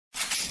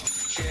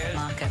shares,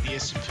 market, the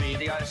S&P,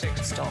 the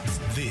ASX stocks.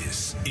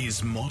 This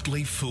is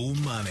Motley Fool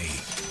Money.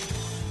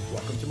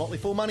 Welcome to Motley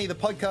Fool Money, the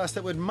podcast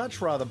that would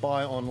much rather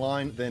buy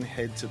online than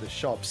head to the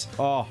shops.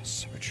 Oh,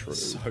 so true.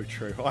 So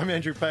true. I'm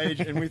Andrew Page,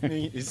 and with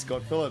me is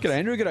Scott Phillips. G'day,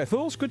 Andrew. G'day,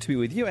 Fools. Good to be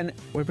with you. And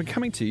we've been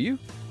coming to you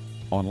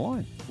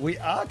online. We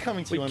are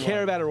coming to you We online.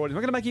 care about our audience.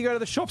 We're not going to make you go to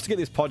the shops to get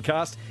this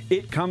podcast.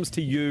 It comes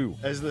to you.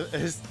 As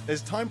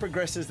time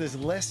progresses, there's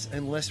less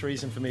and less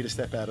reason for me to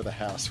step out of the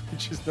house,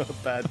 which is not a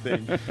bad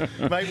thing.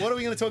 Mate, what are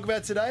we going to talk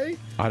about today?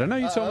 I don't know.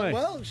 You tell me.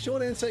 Well,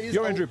 short answer is...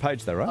 You're Andrew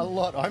Page, though, right? A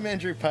lot. I'm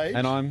Andrew Page.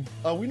 And I'm...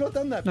 Oh, we've not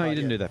done that No, part you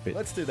didn't yet. do that bit.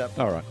 Let's do that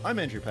part. All right. I'm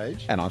Andrew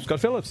Page. And I'm Scott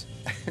Phillips.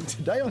 And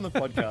today on the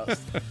podcast,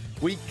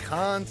 we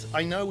can't...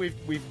 I know we've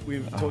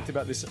talked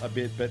about this a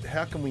bit, but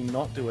how can we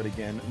not do it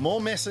again? More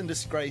mess and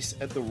disgrace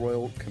at the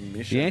Royal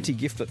Commission. The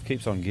anti-gift that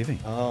keeps on giving.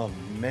 Oh,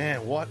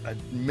 man, what a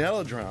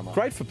melodrama.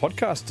 Great for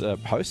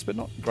podcast hosts, but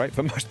not great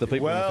for most of the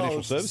people in the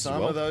financial services.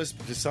 Some of those,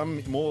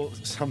 some more,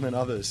 some than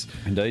others.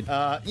 Indeed.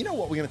 You know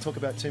what we're going to talk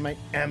about too, mate?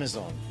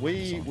 Amazon.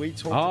 We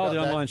talked Oh, about the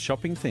that online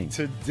shopping thing.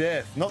 to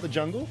death. Not the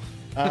jungle.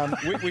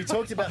 We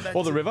talked about that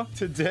Or the river.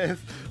 to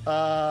death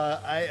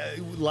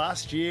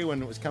last year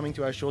when it was coming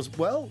to our shores.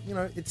 Well, you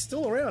know, it's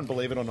still around,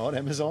 believe it or not,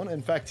 Amazon.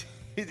 In fact,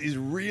 it is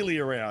really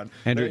around.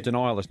 Andrew,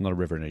 denial is not a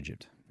river in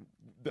Egypt.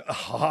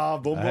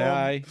 Boom, boom.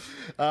 Hey.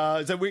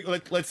 So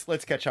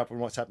let's catch up on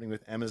what's happening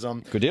with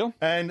Amazon. Good deal.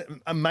 And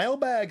a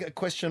mailbag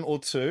question or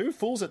two.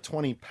 Fools at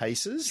 20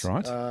 paces.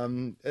 That's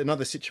right.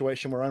 Another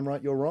situation where I'm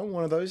right, you're wrong.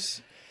 One of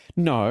those.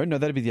 No,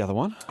 that'd be the other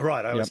one.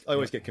 Right. I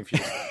always get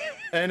confused.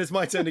 And it's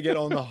my turn to get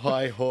on the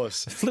high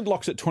horse.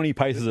 Flintlocks at 20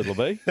 paces it'll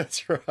be.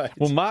 That's right.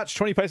 We'll march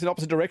 20 paces in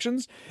opposite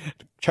directions,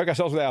 choke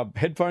ourselves with our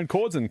headphone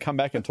cords, and come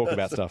back and talk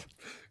about stuff.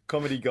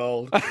 Comedy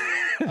gold.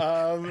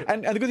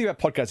 And the good thing about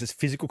podcasts is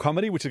physical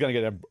comedy, which is going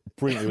to get out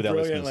brilliantly with our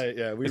Brilliantly, listeners.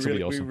 yeah. This will be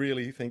We awesome.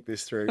 really think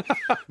this through.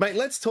 Mate,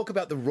 let's talk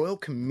about the Royal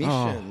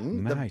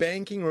Commission, the mate.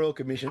 Banking Royal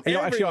Commission. You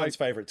know, actually, Everyone's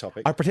favourite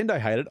topic. I pretend I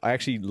hate it. I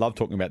actually love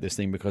talking about this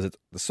thing because it's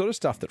the sort of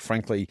stuff that,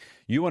 frankly,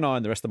 you and I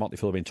and the rest of the Motley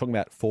Fool have been talking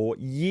about for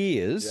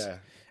years. Yeah.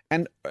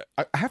 And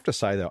I have to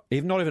say, though,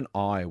 not even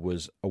I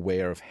was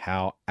aware of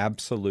how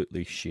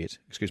absolutely shit,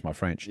 excuse my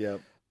French, Yeah.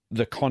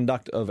 the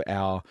conduct of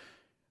our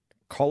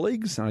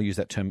colleagues, and I use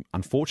that term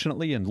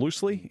unfortunately and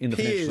loosely, in the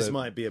Peers financial...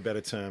 might be a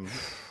better term.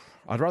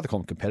 I'd rather call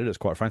them competitors,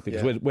 quite frankly,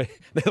 because Yeah.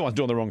 they're the ones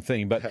doing the wrong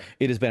thing. But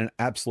it has been an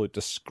absolute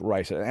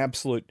disgrace, an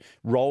absolute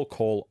roll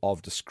call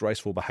of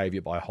disgraceful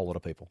behaviour by a whole lot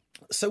of people.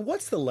 So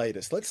what's the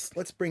latest?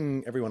 Let's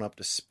bring everyone up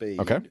to speed.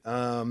 Okay.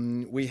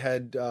 We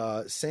had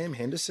Sam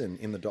Henderson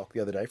in the dock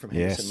the other day from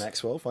Henderson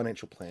Maxwell,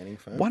 financial planning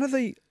firm. One of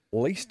the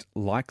least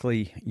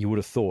likely you would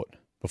have thought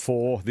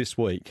before this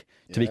week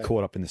to be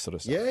caught up in this sort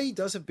of stuff. Yeah, he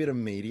does a bit of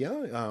media.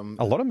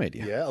 A lot of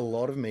media. Yeah, a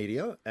lot of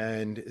media,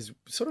 and is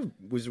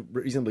was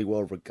reasonably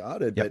well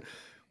regarded. Yep. But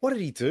what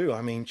did he do?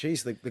 I mean,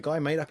 geez, the guy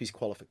made up his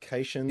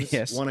qualifications.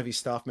 Yes. One of his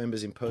staff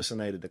members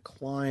impersonated a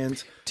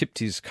client. Tipped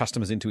his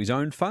customers into his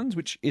own funds,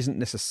 which isn't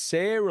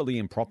necessarily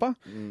improper,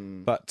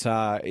 but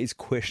is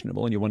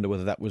questionable. And you wonder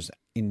whether that was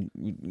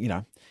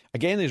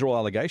again, these are all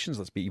allegations.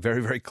 Let's be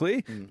very, very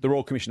clear. The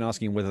Royal Commission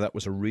asking whether that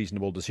was a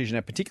reasonable decision.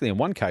 And particularly in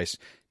one case,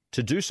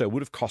 to do so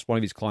would have cost one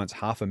of his clients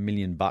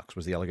 $500,000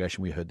 was the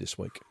allegation we heard this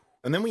week.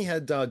 And then we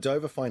had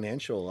Dover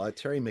Financial,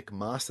 Terry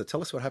McMaster.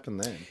 Tell us what happened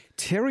then.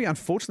 Terry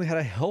unfortunately had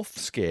a health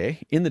scare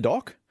in the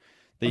dock.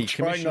 I'm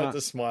trying not to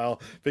smile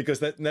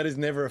because that is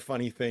never a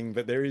funny thing,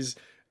 but there is.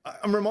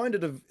 I'm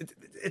reminded of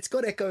it's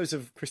got echoes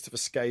of Christopher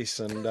Skase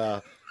and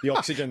the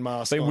oxygen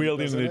mask. Being on, wheeled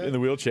doesn't it? in the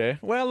wheelchair.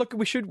 Well, look,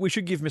 we should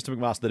give Mr.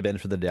 McMaster the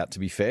benefit of the doubt. To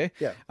be fair,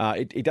 Yeah.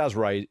 It does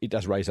raise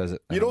those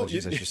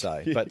analogies, as you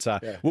say. But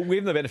we'll give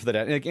him the benefit of the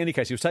doubt. In any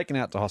case, he was taken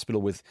out to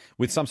hospital with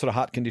some sort of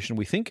heart condition,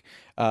 we think.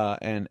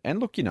 And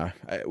look, we don't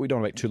want to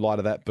make too light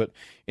of that, but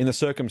in the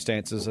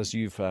circumstances, as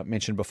you've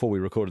mentioned before we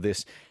recorded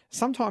this,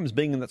 sometimes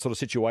being in that sort of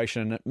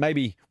situation,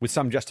 maybe with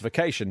some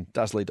justification,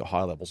 does lead to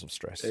higher levels of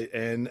stress.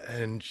 And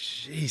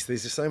geez,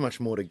 there's just so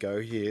much more to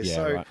go here. Yeah,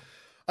 so right.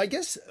 I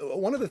guess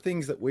one of the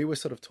things that we were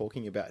sort of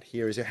talking about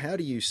here is how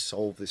do you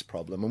solve this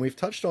problem? And we've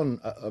touched on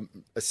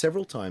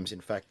several times,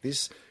 in fact,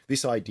 this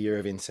idea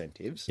of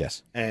incentives.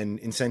 Yes. And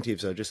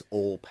incentives are just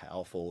all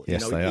powerful.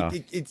 Yes, they are.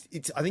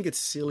 It's I think it's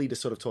silly to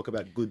sort of talk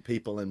about good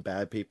people and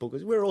bad people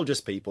because we're all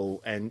just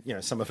people, and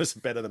some of us are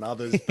better than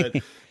others.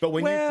 But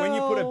when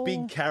you put a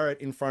big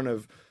carrot in front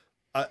of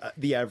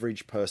the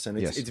average person,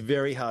 it's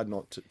very hard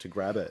not to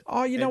grab it.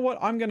 Oh, you know what?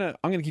 I'm gonna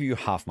give you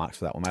half marks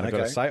for that one, mate. I've got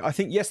to say. I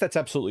think yes, that's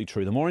absolutely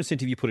true. The more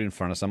incentive you put in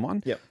front of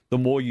someone, the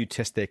more you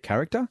test their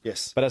character.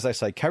 Yes. But as they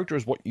say, character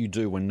is what you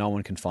do when no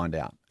one can find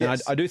out.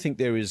 Yes. And I do think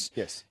there is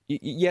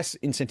yes,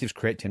 incentives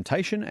create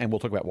temptation, and we'll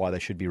talk about why they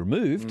should be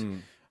removed.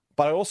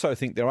 But I also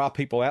think there are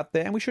people out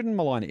there, and we shouldn't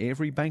malign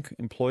every bank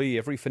employee,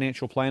 every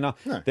financial planner.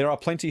 No. There are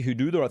plenty who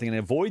do the right thing and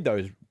avoid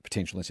those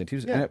potential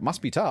incentives, and it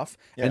must be tough,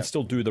 and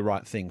still do the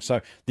right thing. So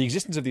the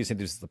existence of the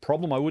incentives is the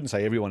problem. I wouldn't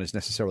say everyone is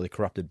necessarily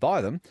corrupted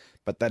by them,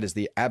 but that is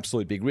the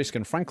absolute big risk.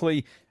 And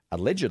frankly,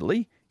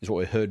 allegedly, is what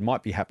we heard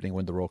might be happening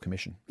with the Royal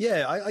Commission.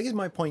 Yeah, I guess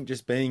my point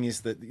just being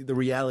is that the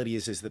reality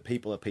is that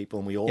people are people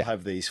and we all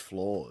have these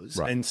flaws.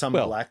 Right. And some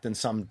will act and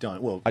some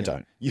don't. Well, I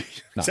don't. No.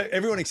 So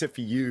everyone except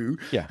for you.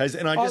 Yeah. Has,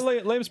 and I just,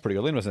 Liam's pretty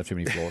good. Liam doesn't have too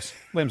many flaws.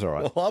 Liam's all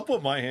right. Well, I'll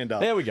put my hand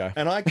up. There we go.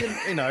 And I can,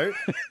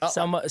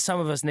 some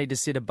of us need to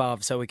sit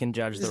above so we can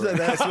judge the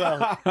rest. As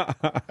well.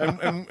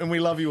 and we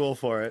love you all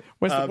for it.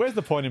 Where's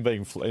the point in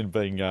being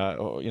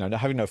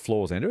having no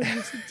flaws, Andrew?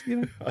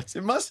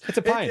 It's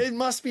a pain. It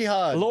must be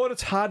hard. Lord,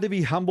 it's hard to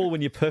be humble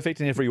when you're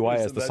perfect in every way,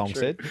 as the song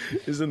said.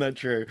 Isn't that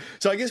true?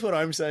 So I guess what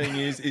I'm saying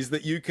is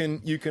that you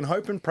can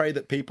hope and pray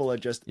that people are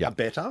just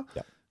better,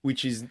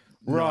 which is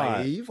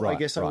naive, I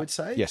guess I would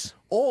say. Yes.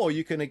 Or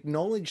you can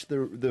acknowledge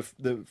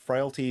the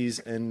frailties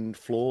and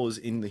flaws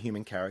in the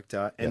human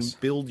character and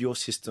build your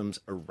systems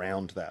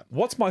around that.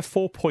 What's my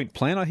 4-point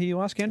plan, I hear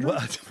you ask, Andrew?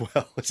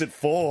 Well, is it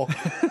 4?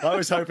 I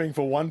was hoping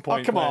for 1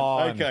 point. Oh, come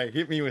on. Okay,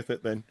 hit me with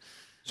it then.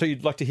 So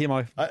you'd like to hear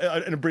my...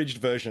 an abridged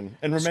version.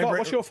 And remember, Scott,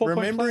 what's your 4-point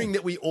remembering plan?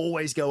 that we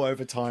always go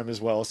over time as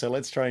well. So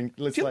let's limit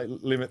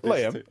this.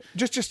 Liam,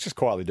 just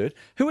quietly, dude.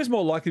 Who is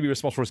more likely to be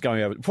responsible for us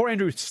going over... Before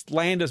Andrew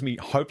slanders me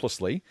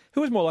hopelessly,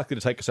 who is more likely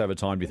to take us over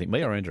time, do you think,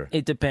 me or Andrew?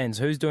 It depends.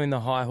 Who's doing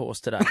the high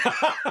horse today?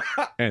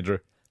 Andrew.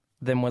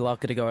 Then we're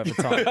likely to go over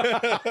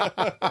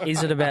time.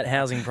 Is it about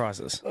housing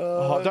prices?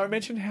 Don't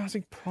mention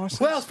housing prices.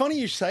 Well, it's funny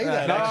you say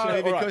that,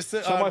 actually. Because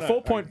right. So my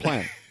 4-point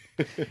plan...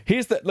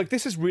 Here's the look.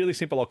 This is really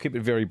simple. I'll keep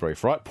it very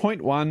brief. Right.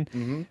 Point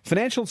 1: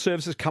 financial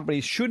services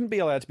companies shouldn't be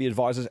allowed to be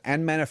advisors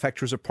and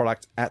manufacturers of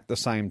products at the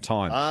same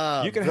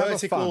time. You can have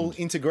vertical a fund.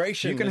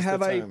 integration. You can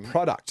have a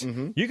product.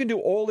 You can do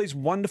all these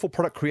wonderful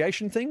product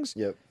creation things.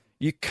 Yep.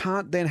 You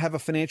can't then have a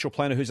financial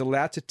planner who's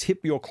allowed to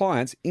tip your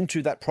clients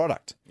into that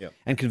product. Yep.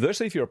 And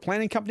conversely, if you're a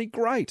planning company,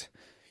 great.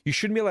 You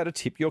shouldn't be allowed to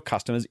tip your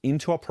customers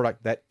into a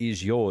product that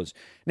is yours.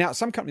 Now,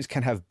 some companies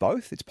can have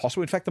both. It's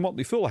possible. In fact, the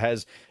Motley Fool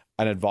has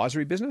an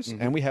advisory business,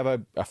 and we have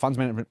a funds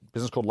management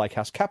business called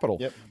Lakehouse Capital.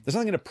 Yep. There's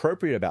nothing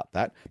inappropriate about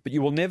that, but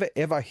you will never,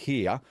 ever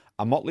hear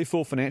a Motley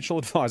Fool financial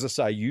advisor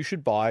say you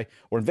should buy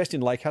or invest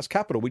in Lakehouse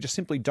Capital. We just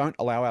simply don't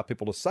allow our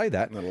people to say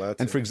that, Not allowed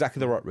to. and for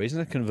exactly the right reason.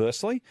 And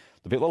conversely,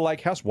 the people at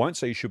Lakehouse won't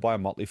say you should buy a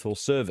Motley Fool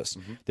service.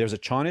 There's a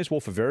Chinese wall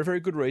for very, very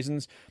good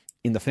reasons.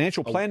 In the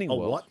financial planning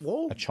world, what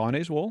wall? A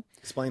Chinese wall.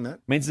 Explain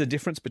that. Means the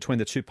difference between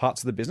the two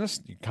parts of the business.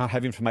 You can't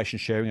have information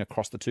sharing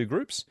across the two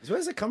groups. So where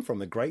does it come from?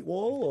 The Great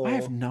Wall? Or? I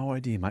have no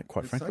idea, mate,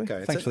 quite frankly.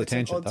 Okay. Thanks for the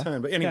tangent, It's an odd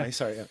turn, but anyway,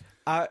 sorry.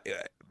 Yeah.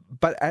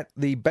 But at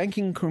the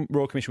Banking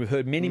Royal Commission, we've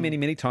heard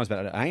many times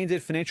about it.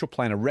 ANZ Financial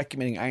Planner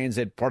recommending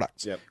ANZ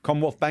products. Yep.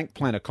 Commonwealth Bank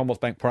Planner,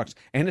 Commonwealth Bank products.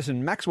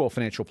 Henderson Maxwell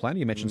Financial Planner,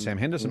 you mentioned Sam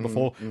Henderson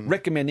before,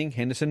 recommending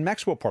Henderson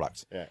Maxwell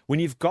products. Yeah. When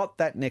you've got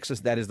that nexus,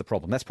 that is the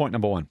problem. That's point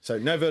number 1. So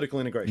no vertical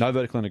integration. No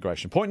vertical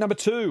integration. Point number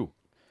 2,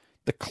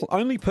 the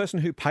only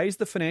person who pays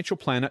the financial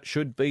planner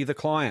should be the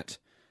client.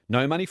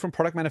 No money from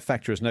product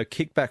manufacturers, no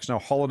kickbacks, no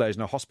holidays,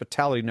 no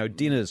hospitality, no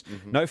dinners,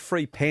 no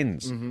free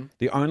pens.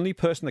 The only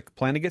person the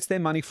planner gets their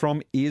money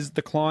from is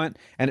the client,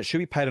 and it should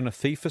be paid on a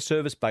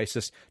fee-for-service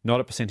basis,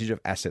 not a percentage of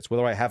assets.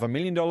 Whether I have $1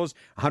 million,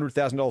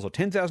 $100,000 or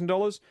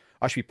 $10,000,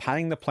 I should be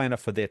paying the planner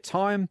for their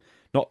time,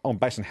 not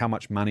based on how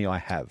much money I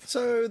have.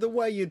 So the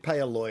way you'd pay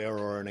a lawyer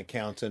or an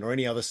accountant or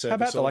any other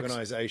service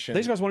organisation.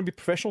 These guys want to be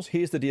professionals.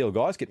 Here's the deal,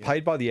 guys. Get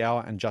paid by the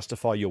hour and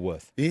justify your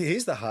worth.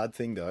 Here's the hard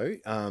thing, though,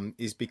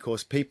 is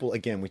because people,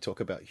 again, we talk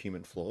about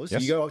human flaws.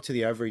 Yes. You go up to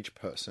the average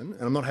person,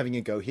 and I'm not having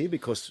a go here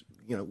because,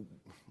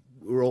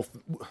 we're all...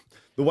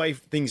 The way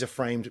things are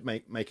framed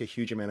make a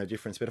huge amount of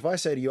difference. But if I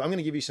say to you, I'm going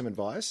to give you some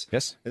advice.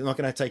 Yes. I'm not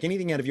going to take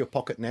anything out of your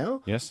pocket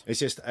now. Yes. It's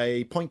just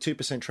a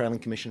 0.2% trailing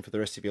commission for the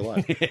rest of your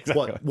life.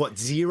 Exactly. What,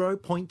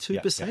 0.2%?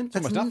 Yeah. It's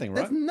almost nothing,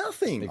 right? That's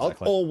nothing.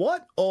 Exactly. Or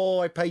what?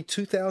 Or I pay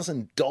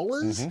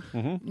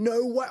 $2,000?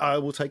 No way. I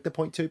will take the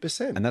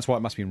 0.2%. And that's why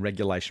it must be in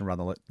regulation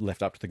rather than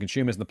left up to the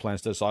consumers and the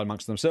planners to decide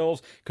amongst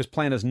themselves, because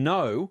planners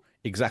know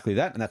exactly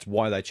that, and that's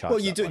why they charge.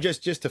 Well, you do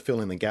just to fill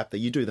in the gap there.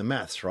 You do the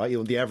maths,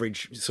 right? The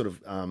average sort of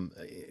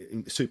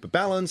super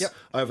balance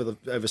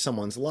over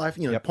someone's life.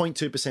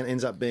 0.2%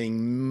 ends up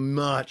being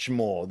much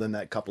more than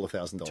that couple of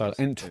 $1,000. So,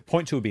 and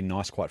 0.2 would be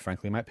nice, quite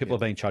frankly, mate. People are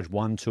being charged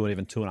 1, 2, and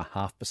even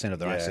 2.5% of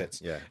their assets.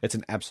 Yeah. It's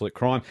an absolute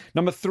crime.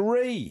 Number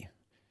 3.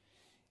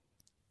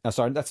 That's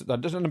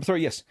number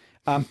 3. Yes,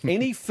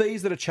 any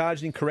fees that are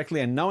charged incorrectly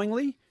and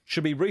knowingly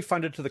should be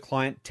refunded to the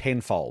client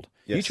tenfold.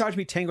 Yes. You charge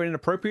me $10,000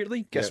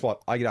 inappropriately, guess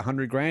what? I get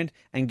 $100,000,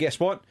 and guess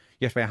what?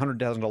 You have to pay a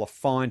 $100,000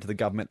 fine to the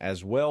government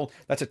as well.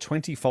 That's a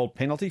 20-fold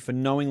penalty for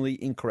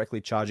knowingly incorrectly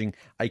charging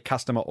a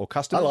customer or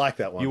customer. I like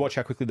that one. You watch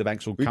how quickly the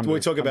banks will come. We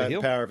talk come about to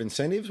heel. power of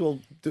incentives. We'll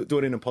do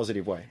it in a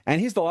positive way.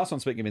 And here's the last one.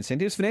 Speaking of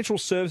incentives, financial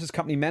services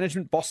company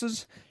management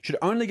bosses should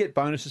only get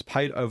bonuses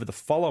paid over the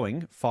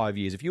following 5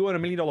 years. If you earn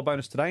 $1 million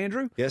bonus today,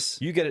 Andrew, yes,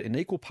 you get it in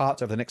equal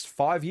parts over the next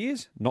 5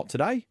 years, not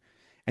today.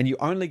 And you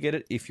only get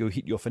it if you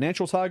hit your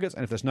financial targets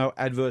and if there's no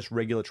adverse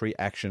regulatory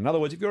action. In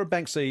other words, if you're a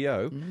bank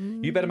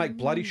CEO, you better make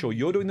bloody sure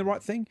you're doing the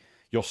right thing,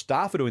 your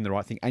staff are doing the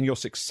right thing, and your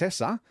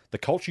successor, the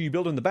culture you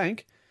build in the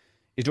bank,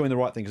 is doing the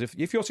right thing. Because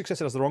if your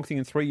successor does the wrong thing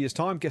in 3 years'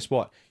 time, guess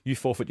what? You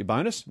forfeit your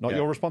bonus, not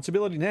your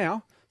responsibility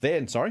now.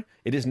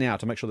 It is now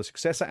to make sure the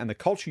successor and the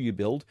culture you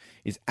build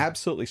is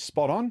absolutely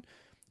spot on.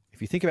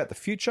 If you think about the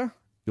future,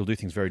 you'll do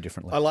things very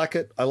differently. I like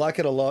it. I like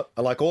it a lot.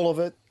 I like all of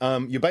it.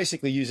 You're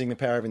basically using the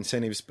power of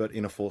incentives, but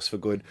in a force for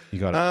good. You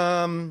got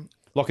it.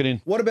 Lock it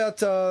in. What about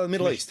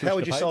Middle East? How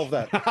would you solve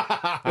that?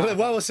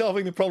 While we're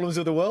solving the problems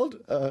of the world,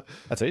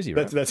 that's easy,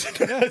 right?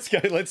 Let's go.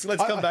 Let's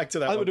come back to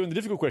that. I think we're doing the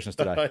difficult questions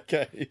today.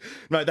 Okay.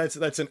 No,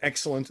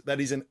 that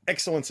is an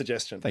excellent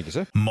suggestion. Thank you,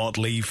 sir.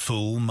 Motley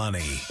Fool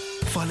Money.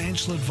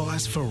 Financial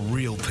advice for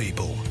real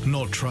people,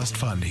 not trust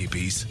fund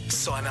hippies.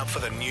 Sign up for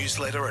the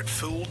newsletter at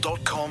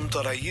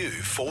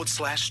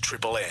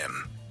fool.com.au/Triple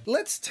M.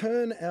 Let's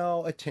turn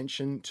our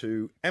attention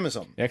to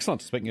Amazon.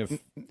 Excellent. Speaking of,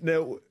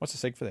 now, what's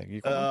the seg for there?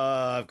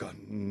 I've got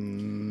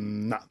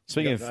nah.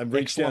 Speaking of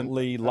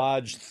excellently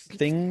large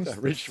things,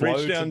 reach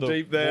down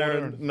deep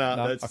there.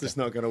 That's just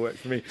not going to work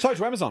for me. So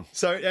to Amazon.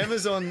 So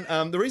Amazon.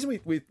 The reason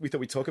we thought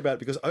we'd talk about it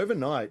because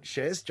overnight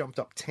shares jumped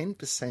up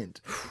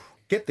 10%.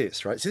 Get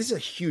this, right? So this is a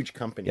huge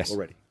company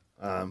already.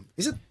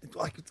 Is it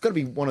like it's got to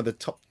be one of the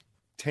top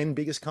 10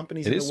 biggest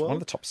companies in the world? It is one of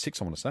the top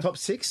 6. I want to say top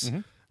 6.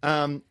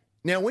 Mm-hmm.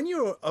 Now, when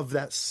you're of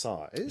that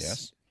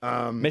size,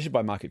 measured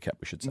by market cap,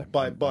 we should say,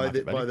 by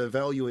the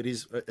value it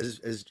is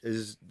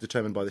as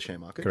determined by the share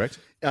market. Correct.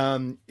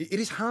 It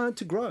is hard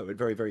to grow at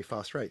very, very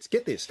fast rates.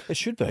 Get this. It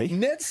should be.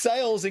 Net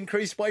sales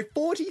increased by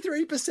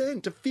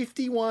 43% to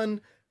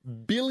 $51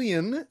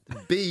 billion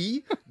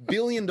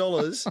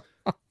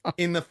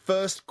in the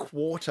first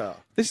quarter.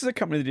 This is a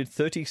company that did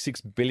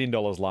 $36 billion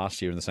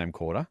last year in the same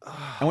quarter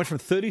and went from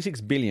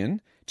 $36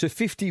 billion to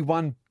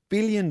 $51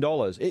 billion.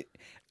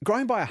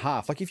 Growing by a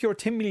half. Like if you're a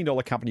 $10 million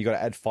company, you've got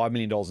to add $5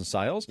 million in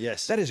sales.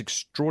 Yes. That is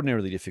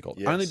extraordinarily difficult.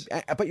 Yes.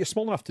 But you're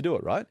small enough to do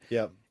it, right?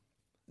 Yeah.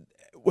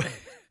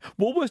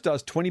 Woolworths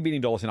does $20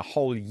 billion in a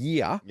whole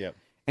year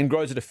and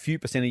grows at a few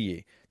percent a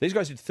year. These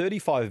guys did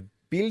 $35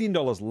 billion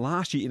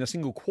last year in a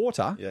single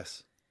quarter.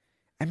 Yes.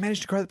 And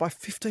managed to grow that by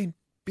 $15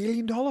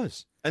 billion.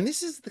 And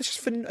this is...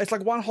 It's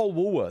like one whole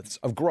Woolworths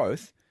of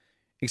growth.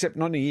 Except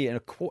not in a year, and a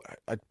quarter.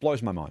 It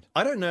blows my mind.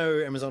 I don't know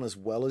Amazon as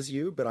well as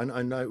you, but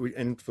I know,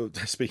 and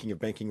speaking of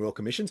banking royal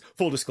commissions,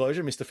 full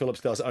disclosure, Mr.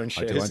 Phillips does own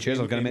shares. I do own shares.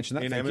 I was going to mention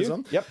that. In Thank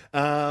Amazon. You.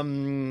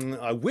 Yep.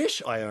 I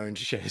wish I owned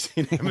shares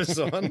in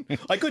Amazon.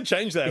 I could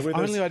change that with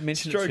only I'd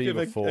mentioned stroke it to you of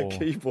before. A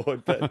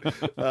keyboard.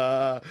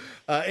 But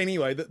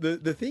anyway,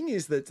 the thing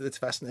is that's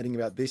fascinating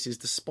about this is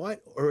despite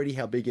already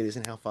how big it is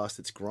and how fast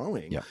it's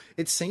growing,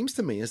 it seems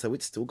to me as though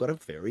it's still got a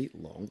very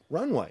long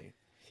runway.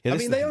 Yeah,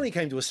 they only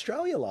came to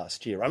Australia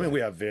last year. I mean,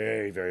 we are a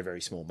very, very,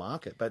 very small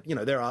market, but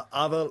there are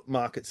other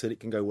markets that it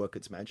can go work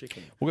its magic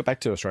in. We'll get back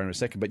to Australia in a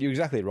second, but you're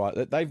exactly right.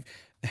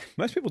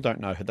 Most people don't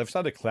know they've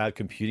started a cloud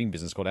computing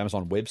business called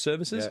Amazon Web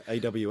Services. Yeah,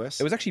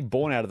 AWS. It was actually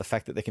born out of the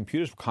fact that their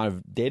computers were kind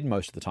of dead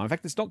most of the time. In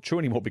fact, it's not true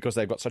anymore because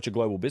they've got such a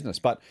global business.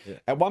 But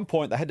at one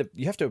point,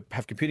 you have to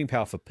have computing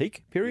power for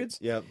peak periods.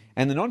 Yeah.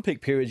 And the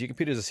non-peak periods, your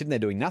computers are sitting there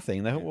doing nothing.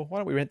 And they thought, well, why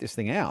don't we rent this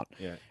thing out?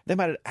 Yeah. They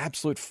made an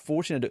absolute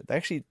fortune.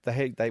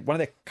 They one of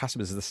their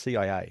customers is the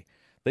CIA.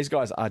 These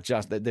guys are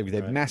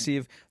they're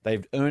massive.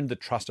 They've earned the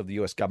trust of the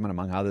US government,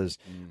 among others.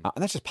 And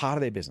that's just part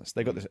of their business.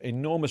 They've got this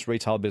enormous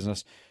retail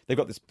business. They've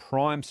got this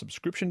Prime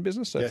subscription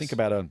business. So think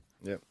about a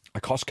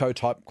Costco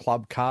type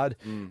club card.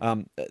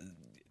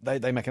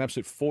 They make an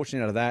absolute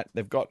fortune out of that.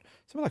 They've got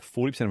something like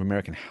 40% of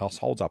American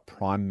households are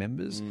Prime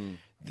members.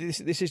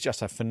 This is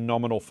just a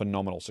phenomenal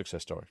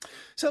success story.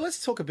 So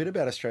let's talk a bit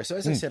about Australia. So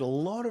as I said, a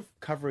lot of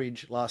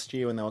coverage last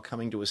year when they were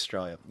coming to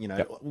Australia.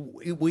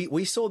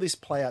 We saw this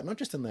play out not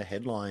just in the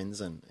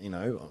headlines and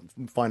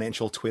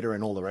financial Twitter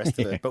and all the rest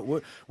of it, but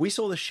we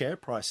saw the share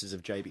prices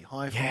of JB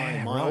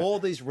Hi-Fi, all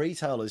these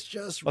retailers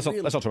just. Let's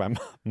not talk about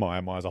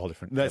Myer. Myer's a whole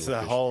different. That's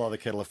a whole other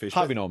kettle of fish.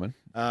 Harvey Norman.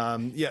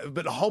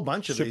 But a whole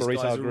bunch of Super these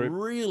guys group.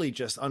 really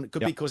just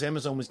because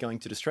Amazon was going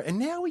to destroy, and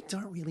now we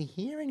don't really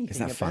hear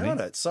anything about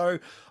funny? it. So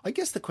I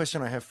guess the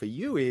question I have for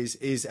you is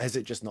has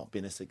it just not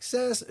been a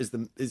success? Is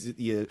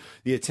the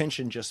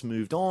attention just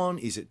moved on?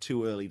 Is it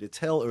too early to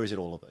tell, or is it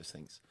all of those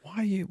things?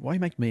 Why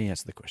make me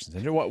answer the questions?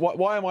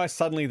 Why am I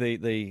suddenly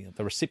the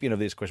recipient of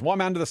this question? Why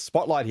am I under the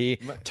spotlight here,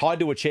 tied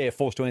to a chair,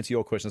 forced to answer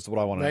your questions? That's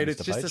what I want to know. Mate,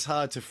 it's just as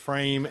hard to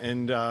frame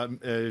and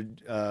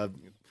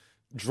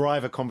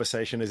drive a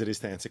conversation as it is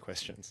to answer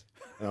questions.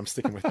 And I'm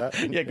sticking with that.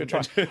 Yeah, good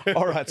try.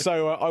 All right,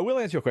 so I will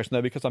answer your question,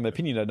 though, because I'm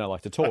opinionated and I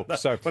like to talk.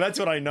 So, well, that's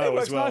what I know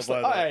as well.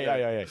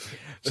 Yeah.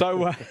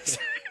 So,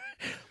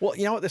 well,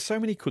 you know what? There's so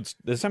many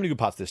good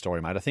parts of this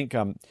story, mate. I think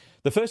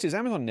the first is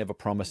Amazon never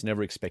promised,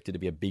 never expected to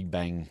be a big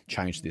bang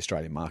change to the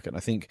Australian market. I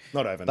think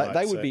not overnight.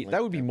 They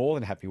would be more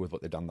than happy with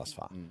what they've done thus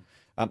far.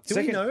 Do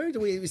we know?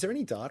 Is there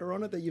any data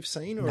on it that you've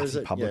seen, or is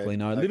it publicly?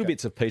 No, little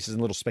bits of pieces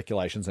and little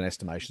speculations and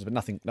estimations, but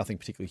nothing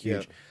particularly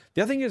huge. Yeah.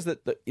 The other thing is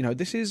that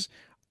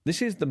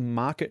this is the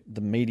market,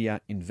 the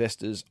media,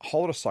 investors, a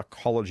whole lot of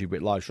psychology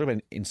writ large. Talk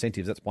about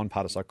incentives. That's one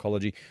part of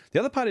psychology. The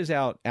other part is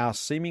our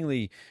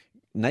seemingly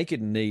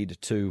naked need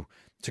to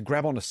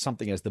grab onto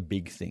something as the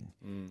big thing,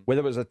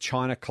 whether it was a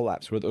China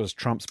collapse, whether it was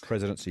Trump's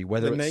presidency,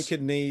 whether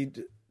naked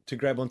need to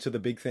grab onto the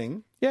big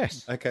thing.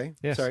 Yes. Okay.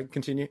 Yes. Sorry.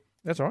 Continue.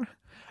 That's all right.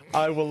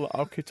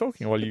 I'll keep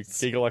talking while you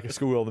giggle like a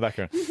schoolgirl in the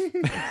background.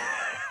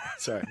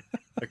 Sorry,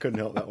 I couldn't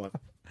help that one.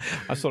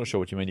 I'm still not sure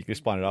what you mean. You can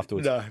explain it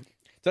afterwards. No.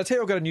 Did I tell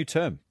you I've got a new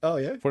term? Oh,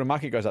 yeah? When a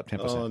market goes up 10%.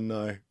 Oh,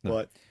 no.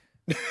 What?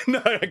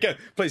 No, again,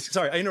 please.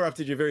 Sorry, I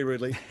interrupted you very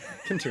rudely.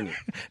 Continue.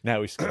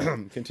 Now we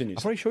Continue.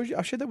 I've already showed you.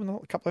 I shared that one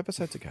a couple of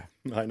episodes ago.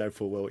 I know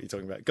full well what you're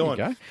talking about. Go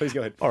on. Please go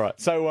ahead. All right.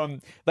 So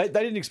they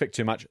didn't expect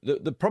too much.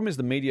 The problem is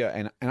the media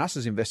and us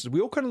as investors,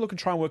 we all kind of look and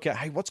try and work out,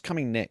 hey, what's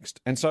coming next?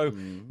 And so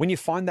when you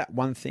find that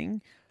one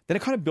thing, then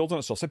it kind of builds on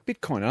itself. So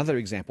Bitcoin, another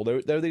example.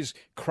 There are these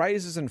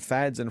crazes and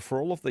fads, and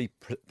for all of the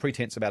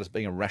pretense about us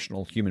being a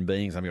rational human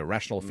beings, having a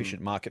rational,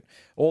 efficient market,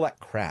 all that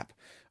crap.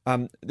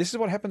 This is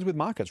what happens with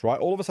markets, right?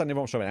 All of a sudden,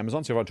 everyone was talking about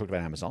Amazon, so everyone talked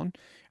about Amazon.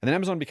 And then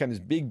Amazon became this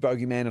big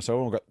bogeyman, and so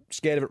everyone got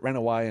scared of it, ran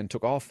away, and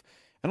took off.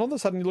 And all of a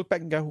sudden, you look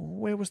back and go,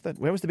 where was that?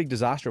 Where was the big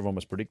disaster everyone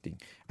was predicting?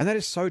 And that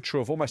is so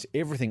true of almost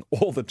everything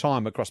all the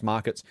time across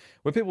markets,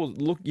 where people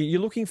look, you're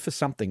looking for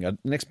something, the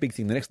next big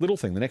thing, the next little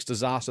thing, the next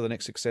disaster, the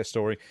next success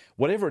story,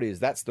 whatever it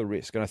is, that's the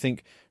risk. And I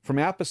think from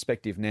our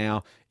perspective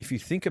now, if you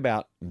think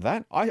about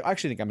that, I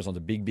actually think Amazon's a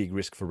big, big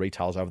risk for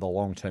retailers over the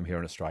long term here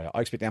in Australia.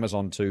 I expect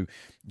Amazon to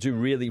do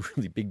really,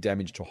 really big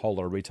damage to a whole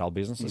lot of retail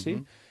businesses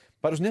here.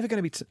 But it was never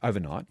going to be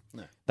overnight.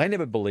 No. They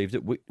never believed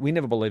it. We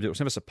never believed it. It was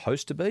never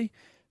supposed to be.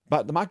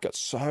 But the market got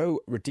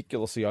so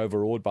ridiculously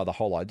overawed by the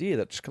whole idea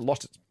that it just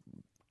lost its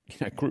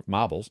collective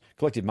marbles.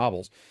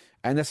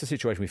 And that's the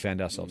situation we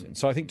found ourselves in.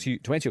 So I think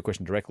to answer your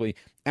question directly,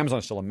 Amazon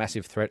is still a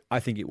massive threat.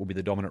 I think it will be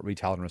the dominant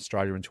retailer in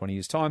Australia in 20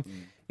 years' time.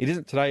 It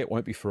isn't today. It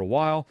won't be for a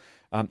while.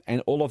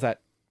 And all of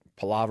that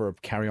palaver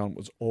of carry on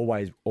was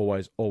always,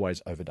 always,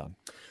 always overdone.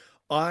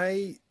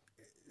 A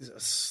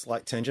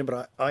slight tangent,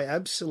 but I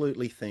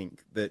absolutely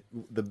think that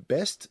the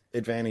best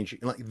advantage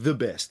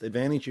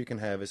you can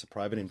have as a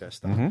private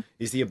investor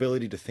is the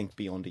ability to think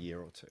beyond a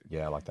year or two.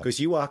 Yeah, I like that. Because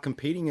you are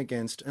competing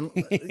against,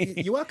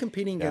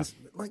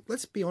 like,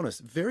 let's be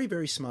honest, very,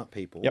 very smart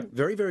people,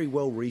 very, very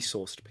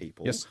well-resourced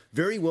people,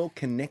 very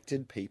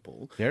well-connected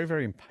people. Very,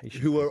 very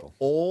impatient who are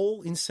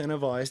all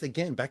incentivized,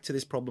 again, back to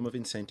this problem of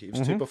incentives,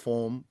 to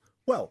perform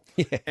well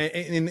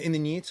in the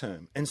near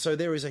term. And so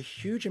there is a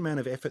huge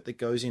amount of effort that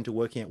goes into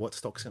working out what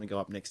stock's going to go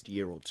up next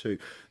year or two.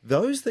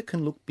 Those that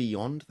can look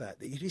beyond that,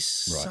 it is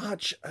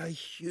such a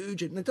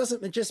huge, and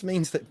it just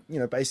means that,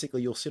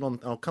 basically you'll sit on,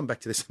 I'll come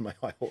back to this in my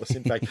high horse,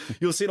 in fact,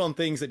 you'll sit on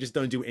things that just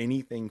don't do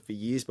anything for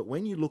years. But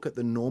when you look at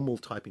the normal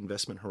type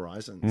investment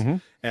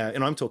horizons,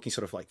 and I'm talking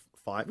sort of like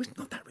it's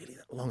not that really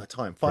that long a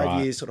time,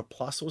 5 years sort of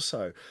plus or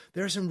so,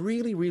 there are some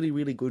really, really,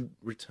 really good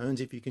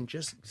returns if you can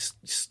just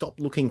stop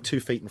looking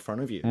 2 feet in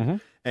front of you.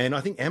 And I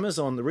think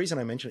Amazon, the reason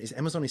I mention it is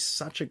Amazon is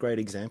such a great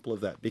example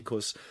of that,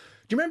 because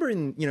do you remember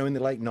in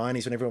the late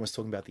 90s when everyone was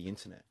talking about the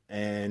internet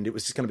and it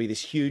was just going to be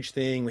this huge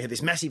thing, we had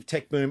this massive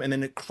tech boom and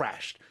then it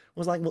crashed. I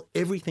was like, well,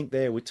 everything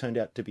there turned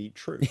out to be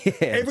true.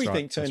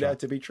 Everything turned out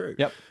to be true.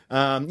 Yep.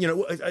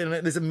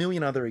 There's a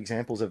million other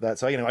examples of that.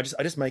 So, I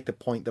just make the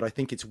point that I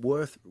think it's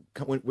worth,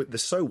 the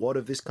so what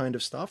of this kind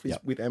of stuff is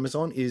with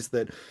Amazon is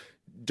that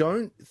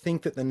don't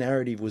think that the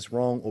narrative was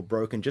wrong or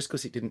broken just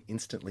because it didn't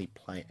instantly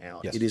play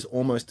out. Yes. It is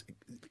almost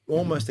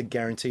a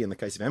guarantee in the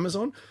case of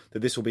Amazon that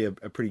this will be a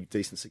pretty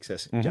decent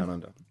success down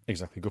under.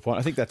 Exactly. Good point.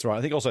 I think that's right.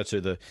 I think also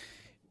too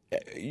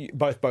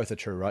both are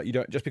true, right? You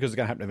don't, just because it's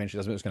going to happen eventually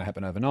doesn't mean it's going to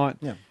happen overnight.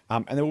 Yeah.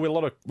 And there will be a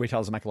lot of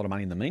retailers that make a lot of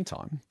money in the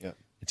meantime. Yeah.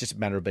 It's just a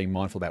matter of being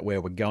mindful about where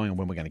we're going and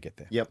when we're going to get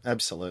there. Yep,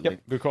 absolutely. Yep,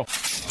 good call.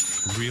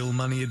 Real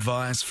money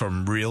advice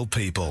from real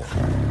people.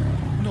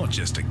 Not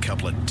just a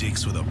couple of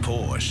dicks with a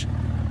Porsche.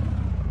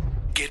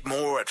 Get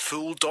more at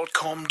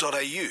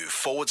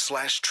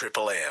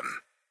fool.com.au/MMM.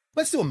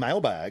 Let's do a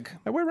mailbag.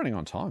 Hey, we're running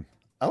on time.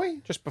 Are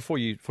we? Just before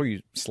you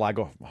slag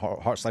me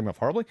off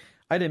horribly,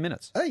 18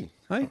 minutes. Hey.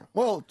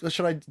 Well,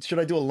 should I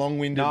do a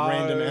long-winded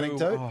random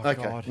anecdote? Oh,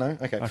 okay. God. No.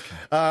 Okay.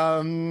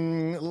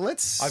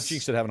 I've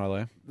jinxed it, haven't I,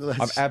 Leo?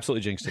 I've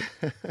absolutely jinxed it.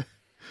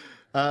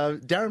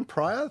 Darren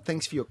Pryor,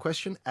 thanks for your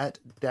question at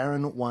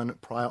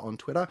Darren1Pryor on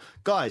Twitter.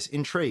 Guys,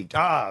 intrigued.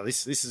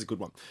 This is a good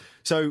one.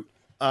 So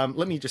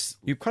let me just.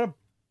 You kind of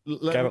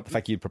gave up the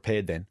fact you'd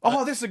prepared then.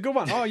 Oh, this is a good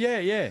one. Oh,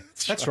 yeah.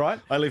 That's right.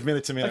 I live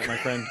minute to minute, my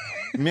friend.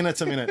 Minute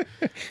to minute.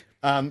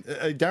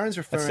 Darren's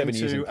referring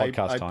to a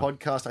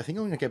podcast. I think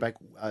I'm going to go back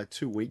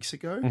 2 weeks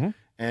ago,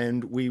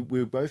 and we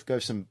both go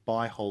some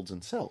buy, holds,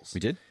 and sells. We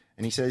did.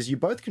 And he says, you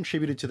both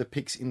contributed to the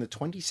picks in the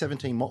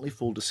 2017 Motley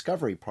Fool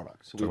Discovery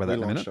product. So we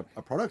launched a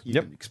product. You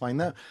can explain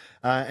that.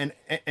 And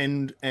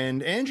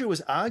Andrew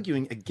was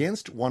arguing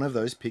against one of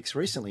those picks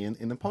recently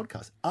in the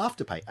podcast.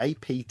 Afterpay,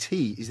 APT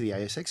is the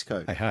ASX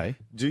code. Hey.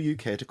 Do you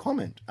care to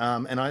comment?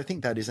 And I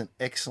think that is an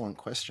excellent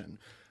question.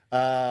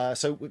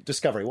 So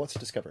Discovery, what's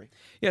Discovery?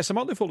 Yeah, so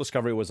Motley Fool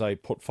Discovery was a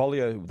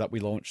portfolio that we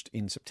launched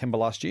in September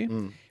last year,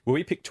 where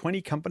we picked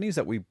 20 companies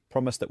that we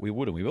promised that we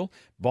would and we will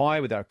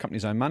buy with our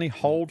company's own money,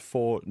 hold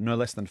for no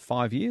less than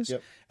 5 years.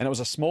 Yep. And it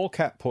was a small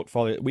cap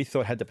portfolio that we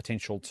thought had the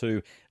potential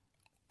to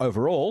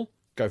overall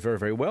go very,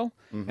 very well,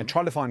 and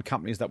tried to find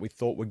companies that we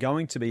thought were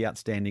going to be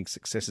outstanding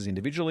successes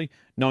individually,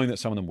 knowing that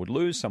some of them would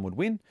lose, some would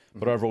win.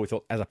 But overall, we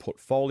thought as a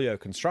portfolio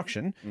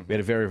construction, we had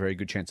a very, very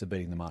good chance of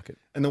beating the market.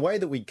 And the way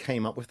that we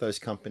came up with those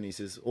companies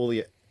is all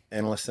the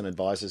analysts and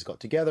advisors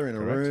got together in a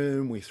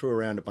room. We threw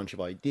around a bunch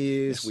of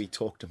ideas. Yes. We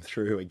talked them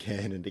through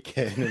again and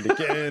again and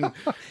again.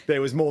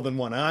 There was more than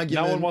one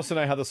argument. No one wants to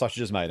know how the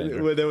sausage is made,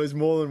 Andrew. There was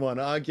more than one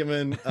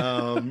argument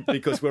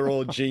because we're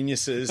all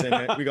geniuses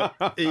and we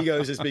got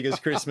egos as big as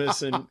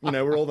Christmas, and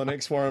we're all the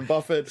next Warren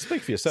Buffett.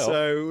 Speak for yourself.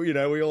 So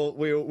we're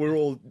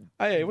all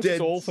hey, what's this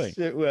all thing?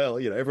 Well,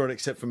 everyone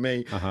except for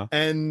me.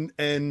 And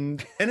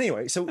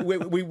anyway, so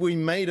we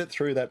made it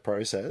through that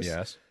process.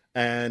 Yes.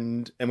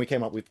 And we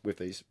came up with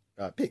these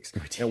picks.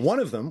 And one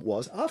of them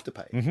was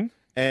Afterpay.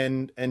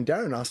 And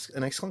Darren asked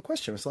an excellent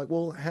question. It's like,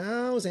 well,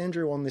 how's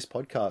Andrew on this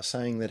podcast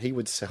saying that he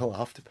would sell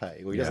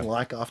Afterpay, or he doesn't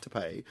like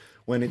Afterpay,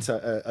 when it's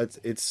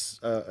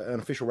an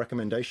official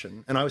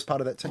recommendation? And I was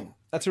part of that team.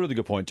 That's a really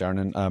good point,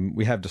 Darren. And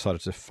we have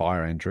decided to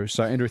fire Andrew.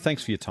 So, Andrew,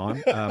 thanks for your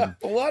time.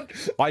 What?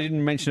 I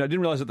didn't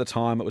realize at the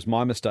time. It was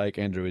my mistake.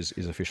 Andrew is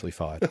officially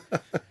fired.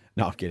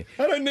 No, I'm kidding.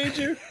 I don't need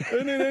you. I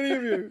don't need any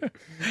of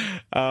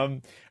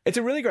you. It's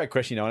a really great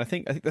question, and I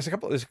think there's a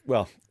couple.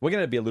 We're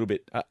going to be a little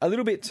bit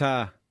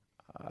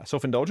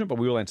self-indulgent, but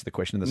we will answer the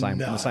question in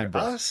the same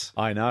breath. Us?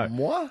 I know.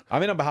 Moi? I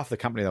mean on behalf of the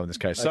company, though, in this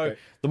case. So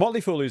the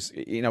Motley Fool is,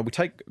 we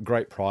take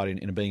great pride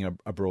in being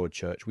a broad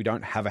church. We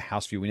don't have a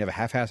house view. We never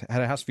have had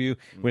a house view.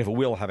 We never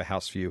will have a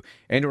house view.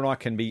 Andrew and I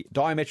can be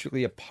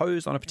diametrically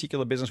opposed on a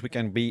particular business. We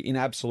can be in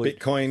absolute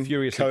Bitcoin,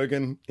 furious.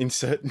 Kogan,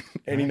 insert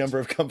any number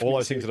of companies. All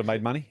those things that have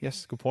made money.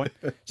 Yes, good point.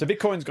 So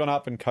Bitcoin's gone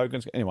up and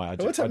Kogan's... Anyway,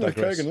 what's happened with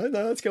Kogan?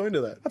 No, let's go into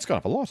that. That's gone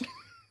up a lot.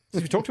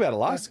 We talked about it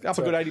last, up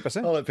a good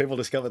 80%. I'll let people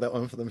discover that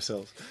one for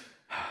themselves.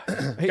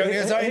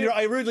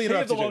 I rudely interrupted you.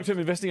 He the long-term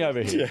investing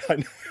over here. Yeah,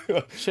 I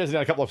know. Shares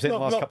down a couple of percent in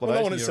the last couple of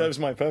days. Not when it serves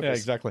my purpose. Yeah,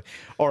 exactly.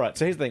 All right,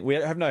 so here's the thing. We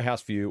have no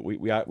house view.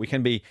 We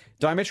can be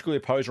diametrically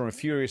opposed or in a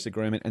furious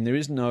agreement, and there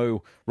is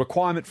no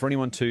requirement for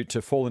anyone to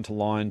fall into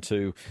line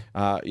to,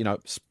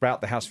 sprout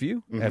the house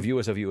view. Our view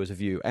is a view is a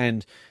view.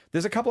 And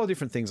there's a couple of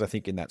different things, I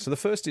think, in that. So the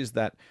first is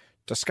that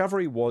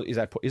Discovery is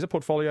a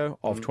portfolio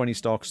of 20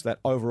 stocks that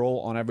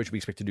overall, on average, we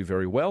expect to do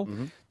very well.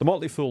 The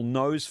Motley Fool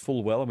knows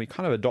full well, and we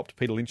kind of adopt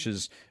Peter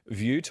Lynch's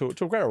view to a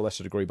greater or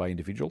lesser degree by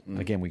individual.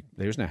 Again,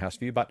 there is no house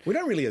view, but... We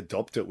don't really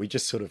adopt it, we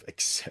just sort of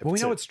accept it. Well, we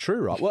know it's true,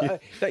 right? Well,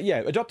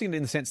 adopting it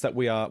in the sense that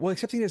we are... Well,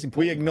 accepting it is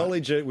important. We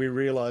acknowledge it, we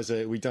realise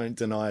it, we don't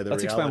deny the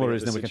Let's reality explain what it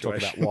is, and then we can talk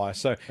about why.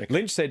 So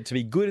Lynch said, to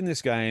be good in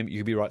this game, you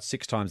could be right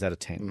 6 times out of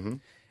 10.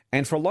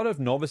 And for a lot of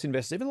novice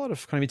investors, even a lot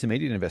of kind of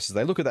intermediate investors,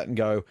 they look at that and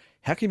go,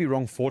 how can you be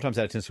wrong 4 times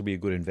out of 10 to be a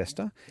good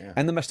investor? Yeah.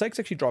 And the mistakes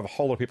actually drive a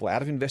whole lot of people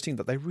out of investing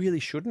that they really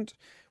shouldn't.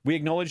 We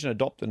acknowledge and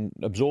adopt and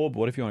absorb,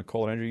 whatever you want to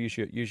call it, Andrew, use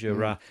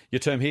your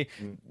term here.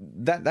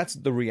 That's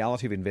the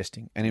reality of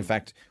investing. And in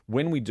fact,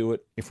 when we do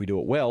it, if we do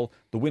it well,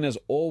 the winners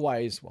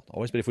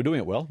but if we're doing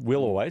it well,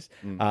 we'll always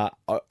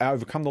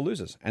overcome the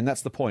losers. And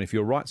that's the point. If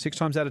you're right 6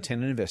 times out of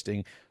 10 in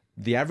investing,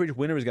 the average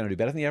winner is going to do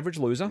better than the average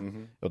loser.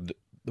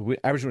 The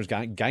average winner is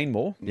going to gain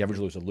more. The average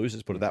loser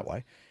loses, put it that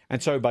way.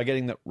 And so by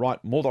getting that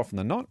right more often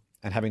than not,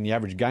 and having the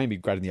average gain be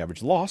greater than the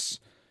average loss,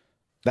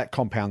 that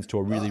compounds to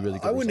a really, really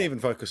good I wouldn't result. even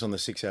focus on the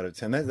 6 out of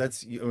 10.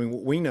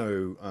 We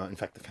know, in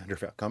fact, the founder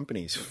of our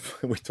companies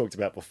we talked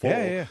about before.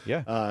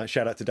 Yeah.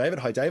 Shout out to David.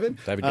 Hi, David.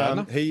 David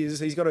Gardner.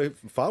 He's got a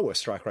far worse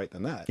strike rate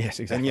than that.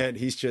 Yes, exactly. And yet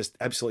he's just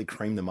absolutely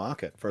creamed the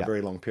market for a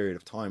very long period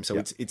of time. So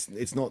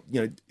it's not,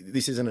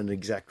 this isn't an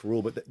exact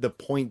rule, but the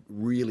point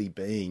really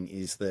being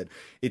is that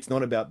it's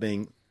not about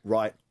being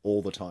right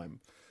all the time.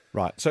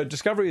 Right. So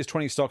Discovery is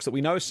 20 stocks that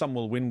we know some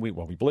will win. We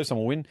believe some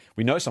will win.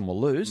 We know some will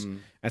lose.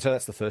 And so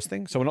that's the first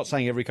thing. So we're not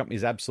saying every company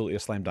is absolutely a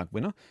slam dunk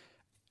winner.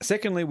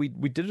 Secondly, we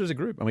did it as a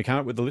group, and we came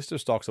up with a list of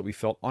stocks that we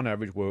felt on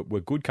average were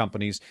good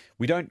companies.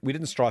 We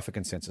didn't strive for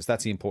consensus.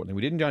 That's the important thing.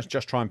 We didn't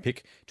just try and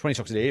pick 20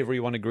 stocks that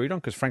everyone agreed on,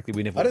 because frankly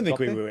we never. I don't think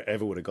we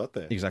ever would have got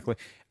there. Exactly.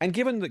 And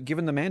given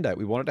the mandate,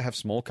 we wanted to have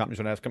small companies.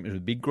 We wanted to have companies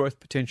with big growth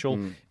potential.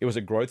 It was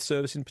a growth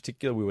service in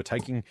particular. We were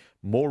taking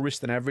more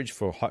risk than average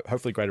for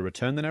hopefully greater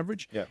return than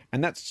average. Yeah.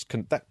 And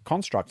that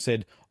construct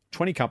said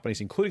 20 companies,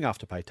 including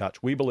Afterpay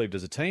Touch, we believed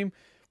as a team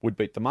would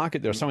beat the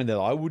market. There are some that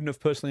I wouldn't have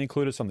personally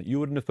included, some that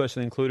you wouldn't have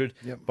personally included.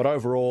 Yep. But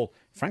overall,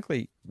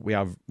 frankly,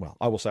 I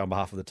will say on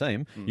behalf of the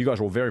team, you guys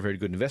are all very, very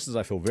good investors.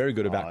 I feel very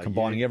good about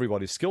combining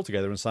everybody's skill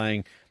together and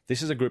saying,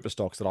 this is a group of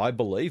stocks that I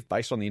believe,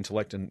 based on the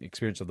intellect and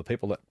experience of the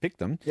people that picked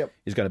them,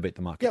 is going to beat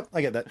the market. Yep,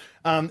 I get that.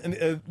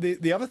 And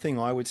the other thing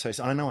I would say,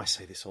 so I know I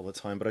say this all the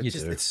time, but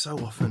it's so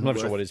often... I'm not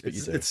sure what it is, but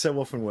you do. It's so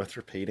often worth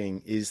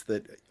repeating, is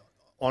that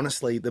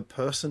honestly, the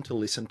person to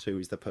listen to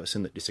is the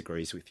person that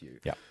disagrees with you.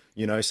 Yeah.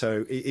 You know,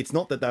 so it's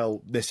not that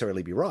they'll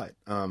necessarily be right,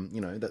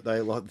 you know, that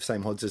they'll have the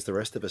same odds as the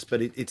rest of us,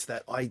 but it's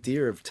that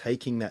idea of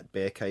taking that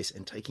bear case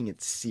and taking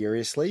it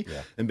seriously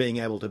and being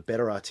able to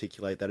better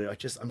articulate that.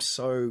 It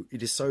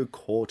is so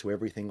core to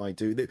everything I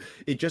do.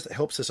 It just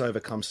helps us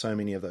overcome so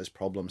many of those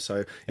problems.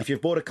 So if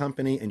you've bought a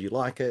company and you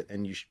like it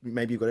and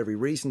maybe you've got every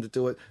reason to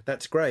do it,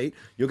 that's great.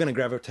 You're going to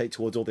gravitate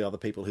towards all the other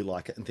people who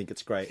like it and think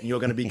it's great. And you're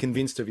going to be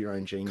convinced of your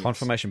own genius.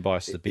 Confirmation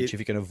bias is a bitch. If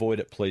you can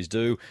avoid it, please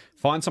do.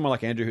 Find someone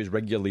like Andrew who's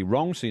regularly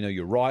wrong, so you know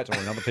you're right, or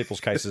in other people's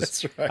cases,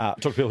 That's right.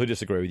 Talk to people who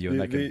disagree with you.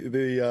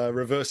 The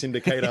reverse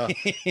indicator,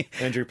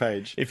 Andrew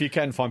Page. If you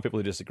can find people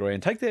who disagree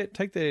and take their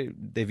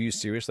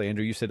views seriously.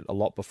 Andrew, you said it a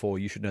lot before,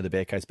 you should know the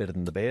bear case better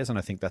than the bears, and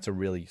I think that's a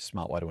really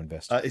smart way to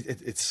invest.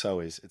 It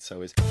so is.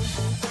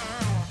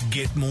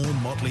 Get more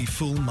Motley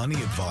Fool money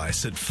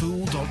advice at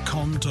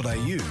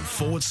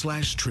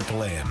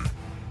fool.com.au/MMM.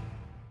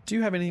 Do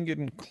you have anything you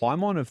can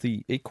climb on of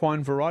the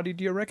equine variety,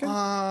 do you reckon? Oh,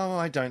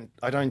 I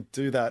don't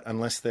do that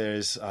unless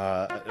there's...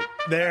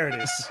 there it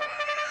is.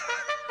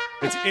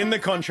 It's in the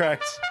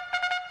contract.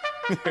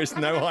 There's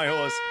no high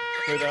horse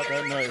without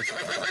that nose.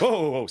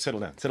 Whoa, settle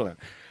down.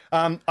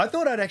 I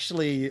thought I'd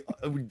actually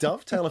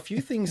dovetail a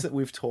few things that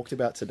we've talked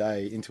about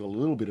today into a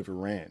little bit of a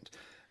rant.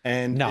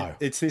 And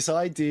it's this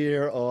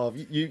idea of...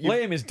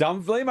 Liam is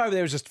dumb. Liam over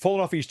there is just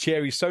falling off his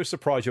chair. He's so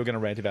surprised you're going to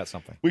rant about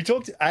something. We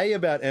talked,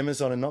 about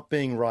Amazon and not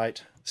being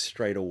right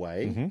straight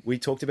away. Mm-hmm. We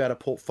talked about a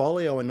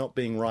portfolio and not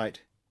being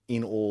right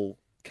in all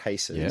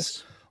cases.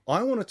 Yes.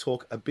 I want to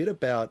talk a bit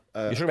about...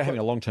 You're talking about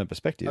having a long-term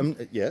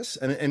perspective. Yes,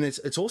 and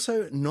it's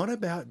also not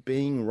about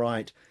being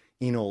right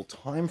in all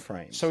time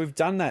frames. So we've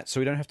done that,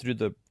 so we don't have to do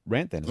the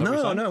rant then?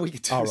 No, we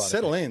can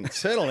settle in.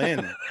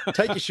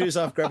 Take your shoes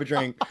off, grab a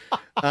drink.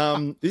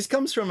 This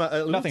comes from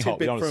a little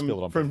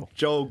tidbit from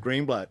Joel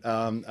Greenblatt,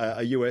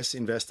 a US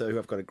investor who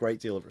I've got a great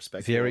deal of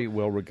respect for. Very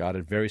well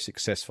regarded, very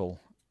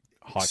successful,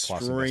 high-class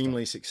investor.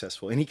 Extremely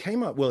successful. And he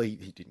came up,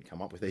 he didn't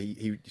come up with it.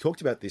 He talked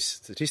about this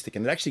statistic,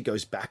 and it actually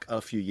goes back a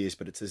few years,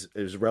 but it's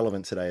as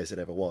relevant today as it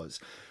ever was,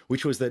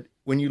 which was that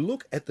when you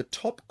look at the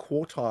top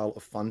quartile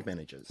of fund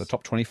managers... The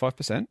top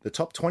 25%? The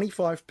top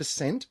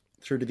 25%...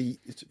 Through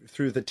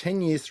the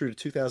 10 years through to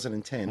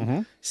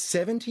 2010,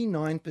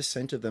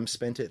 79% of them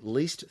spent at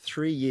least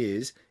 3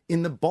 years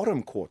in the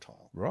bottom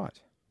quartile. Right.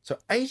 So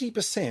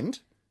 80%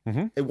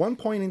 at one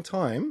point in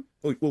time,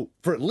 well,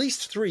 for at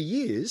least 3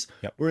 years,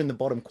 were in the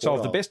bottom quartile. So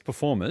of the best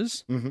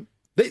performers,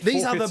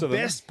 these are the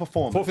best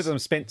performers. 4/5 of them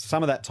spent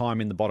some of that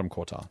time in the bottom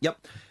quartile.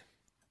 Yep.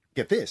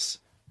 Get this,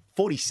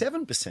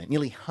 47%,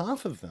 nearly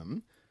half of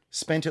them,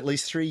 spent at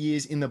least 3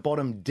 years in the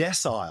bottom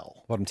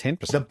decile. Bottom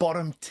 10%. The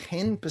bottom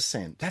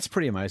 10%. That's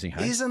pretty amazing,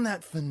 hey? Isn't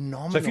that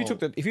phenomenal? So if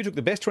you took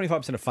the best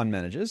 25% of fund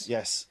managers...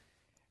 Yes.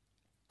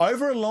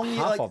 Over a long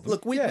year,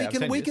 look, we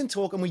can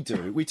talk, and we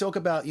do. We talk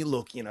about,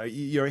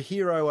 you're a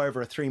hero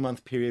over a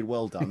 3-month period.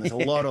 Well done. There's a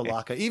lot of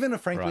luck. Even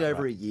frankly,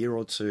 over a year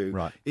or two,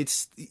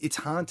 it's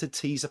hard to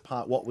tease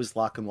apart what was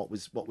luck and what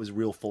was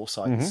real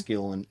foresight and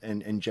skill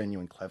and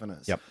genuine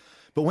cleverness. Yep.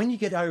 But when you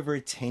get over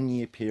a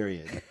 10-year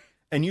period...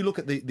 And you look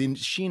at the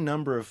sheer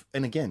number of,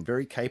 and again,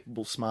 very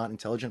capable, smart,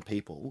 intelligent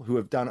people who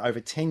have done over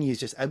 10 years,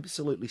 just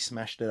absolutely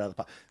smashed it out of the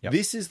park. Yep.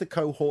 This is the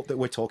cohort that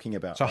we're talking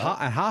about. So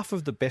half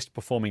of the best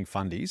performing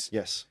fundies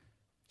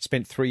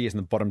spent 3 years in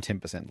the bottom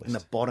 10% list. In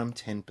the bottom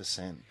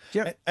 10%.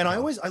 Yep. And I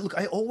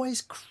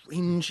always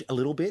cringe a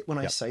little bit when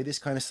I say this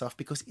kind of stuff,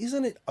 because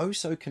isn't it oh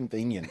so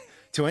convenient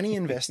to any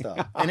investor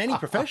and any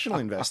professional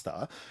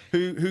investor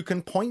who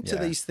can point to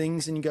these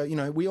things and you go,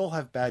 we all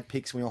have bad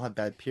picks, we all have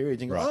bad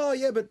periods, and you go, oh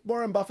yeah, but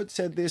Warren Buffett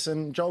said this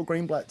and Joel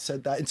Greenblatt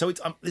said that, and so it's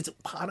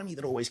part of me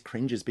that always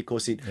cringes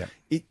because it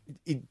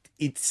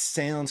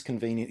sounds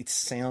convenient, it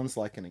sounds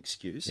like an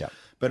excuse. Yep.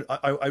 But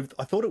I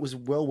thought it was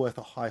well worth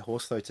a high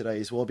horse though today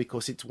as well,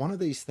 because it's one of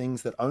these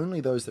things that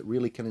only those that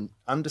really can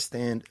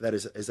understand that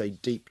as a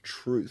deep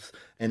truth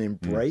and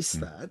embrace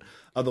that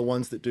are the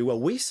ones that do well.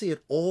 We see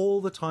it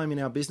all the time in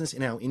our business,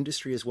 in our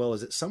industry as well,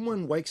 as that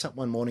someone wakes up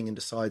one morning and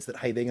decides that,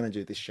 hey, they're going to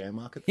do this share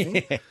market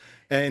thing.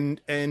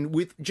 And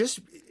with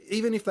just,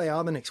 even if they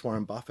are the next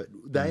Warren Buffett,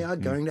 they are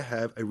going to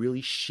have a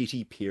really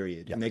shitty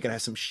period. And they're going to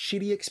have some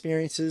shitty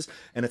experiences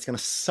and it's going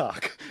to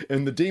suck.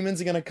 And the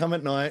demons are going to come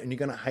at night and you're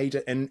going to hate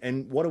it.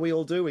 And what do we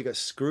all do? We go,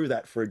 screw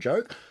that for a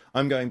joke.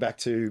 I'm going back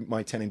to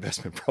my 10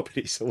 investment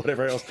properties or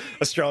whatever else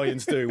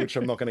Australians do, which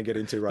I'm not going to get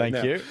into right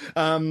now. Thank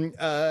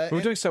you. We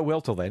were doing so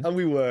well till then. And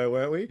we were,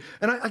 weren't we?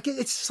 And I get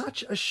it's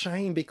such a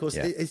shame because,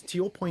 to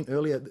your point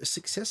earlier,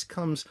 success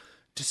comes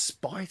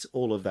despite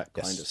all of that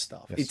kind of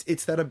stuff. Yes.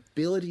 It's that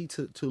ability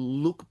to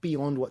look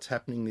beyond what's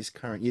happening this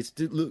current year. It's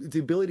the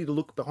ability to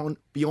look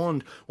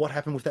beyond what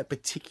happened with that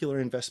particular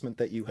investment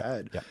that you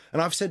had. Yeah.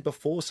 And I've said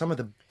before, some of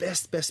the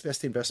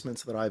best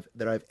investments that I've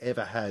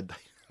ever had,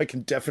 I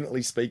can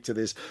definitely speak to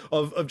this,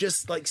 of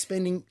just like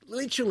spending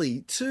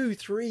literally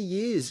 2-3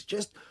 years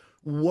just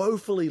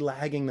woefully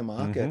lagging the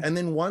market. And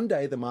then one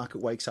day the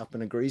market wakes up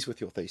and agrees with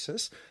your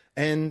thesis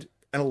and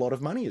and a lot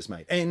of money is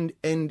made.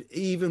 And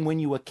even when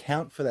you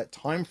account for that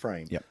time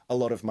frame, a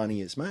lot of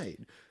money is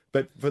made.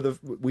 But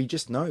we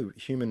just know,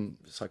 human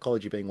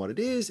psychology being what it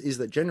is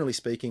that generally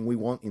speaking, we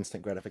want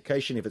instant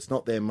gratification. If it's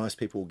not there, most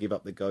people will give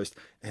up the ghost,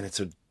 and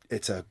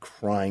it's a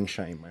crying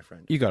shame, my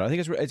friend. You got it. I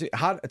think it's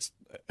hard.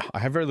 I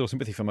have very little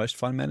sympathy for most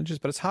fund managers,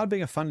 but it's hard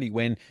being a fundie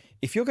when,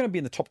 if you're going to be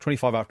in the top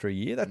 25 after a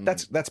year,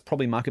 that's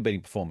probably market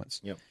beating performance.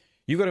 Yep.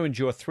 You've got to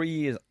endure 3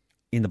 years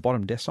in the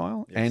bottom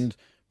decile, and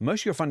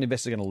most of your fund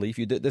investors are going to leave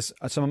you. There's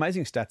some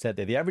amazing stats out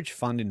there. The average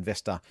fund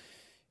investor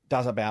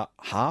does about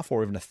half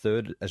or even a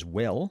third as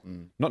well,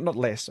 not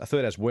less, a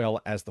third as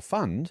well as the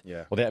fund,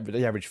 or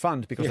the average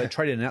fund, because they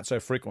trade in and out so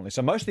frequently.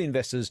 So most of the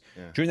investors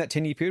during that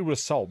 10-year period would have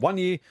sold 1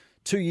 year,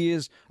 2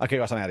 years. Okay,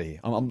 guys, I'm out of here.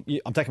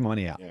 I'm taking my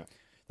money out. Yeah.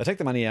 They take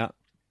the money out.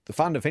 The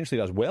fund eventually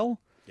does well.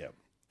 Yeah.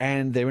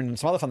 And they're in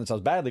some other fund that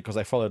does badly because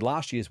they followed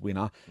last year's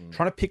winner.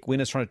 Trying to pick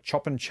winners, trying to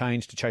chop and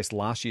change to chase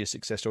last year's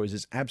success stories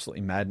is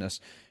absolutely madness.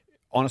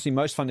 Honestly,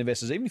 most fund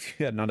investors, even if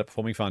you had an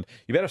underperforming fund,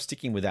 you're better off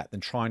sticking with that than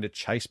trying to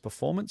chase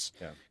performance.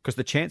 Because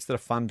the chance that a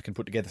fund can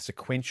put together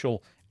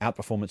sequential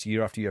outperformance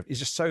year after year is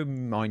just so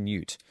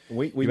minute.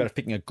 You're better off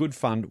picking a good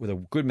fund with a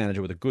good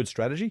manager with a good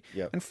strategy.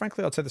 And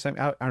frankly, I'd say the same.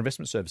 Our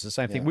investment service is the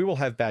same thing. We will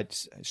have bad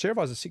share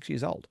advisors 6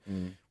 years old.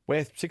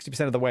 We're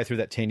 60% of the way through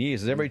that 10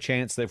 years. There's every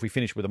chance that if we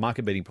finish with a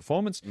market-beating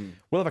performance,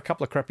 we'll have a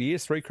couple of crappy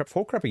years, 4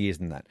 crappy years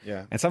in that.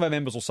 And some of our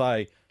members will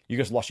say, you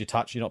just lost your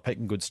touch, you're not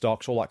picking good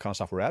stocks, all that kind of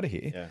stuff, we're out of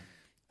here.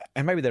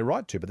 And maybe they're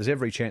right to, but there's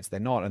every chance they're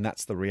not. And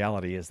that's the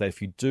reality, is that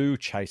if you do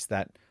chase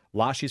that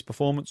last year's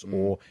performance,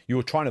 or you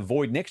were trying to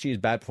avoid next year's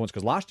bad performance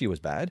because last year was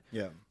bad,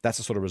 that's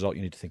the sort of result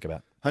you need to think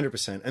about.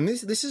 100%. And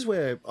this is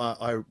where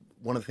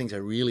one of the things I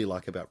really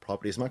like about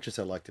property, as much as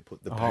I like to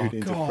put the boot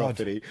into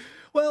property.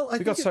 Well, we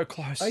got so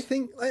close. I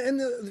think,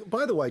 and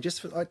by the way,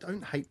 I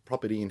don't hate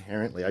property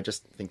inherently. I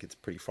just think it's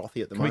pretty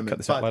frothy at the moment. We cut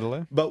this out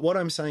later? But what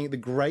I'm saying, the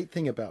great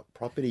thing about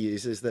property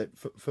is that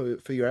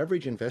for your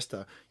average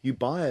investor, you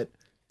buy it,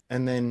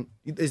 and then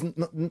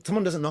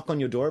someone doesn't knock on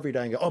your door every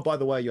day and go, oh, by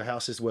the way, your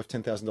house is worth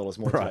 $10,000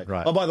 more today.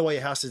 Right. Oh, by the way,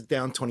 your house is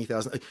down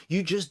 $20,000.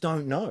 You just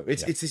don't know.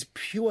 It's this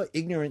pure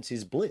ignorance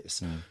is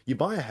bliss. You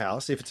buy a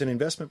house. If it's an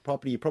investment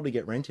property, you probably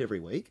get rent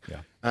every week.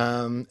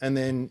 And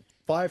then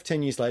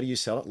 5-10 years later, you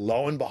sell it.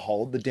 Lo and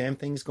behold, the damn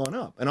thing's gone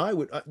up.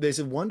 And there's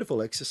a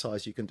wonderful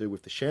exercise you can do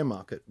with the share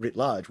market writ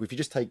large. If you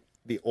just take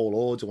the All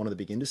Ords or one of the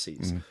big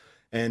indices,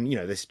 and,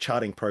 there's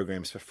charting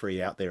programs for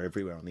free out there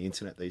everywhere on the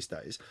internet these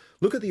days.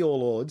 Look at the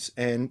All Ords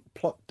and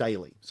plot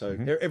daily. So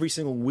every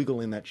single wiggle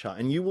in that chart.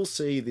 And you will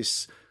see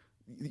this,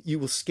 you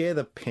will scare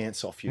the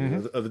pants off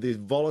you of the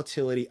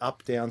volatility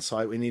up, down,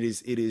 side. And it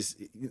is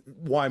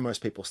why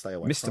most people stay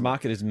away Mr. from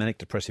Market is manic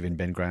depressive in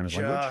Ben Graham's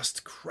language.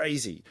 Just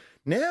crazy.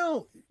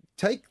 Now,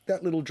 take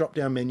that little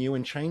drop-down menu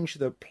and change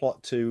the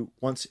plot to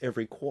once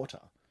every quarter.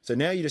 So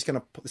now you're just going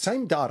to put the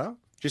same data,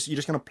 you're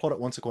just going to plot it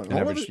once a quarter.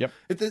 Average,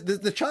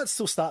 the chart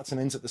still starts and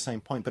ends at the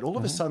same point, but all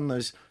of a sudden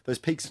those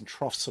peaks and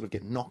troughs sort of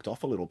get knocked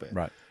off a little bit.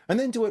 Right. And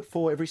then do it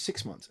for every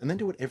 6 months, and then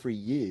do it every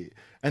year.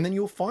 And then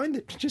you'll find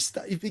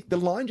that the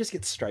line just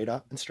gets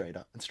straighter and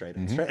straighter and straighter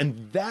and straighter.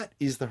 And that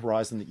is the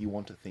horizon that you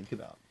want to think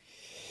about.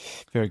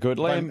 Very good,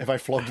 Liam. If I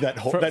flogged that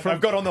horse,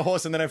 I've got on the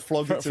horse and then I've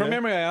flogged it. From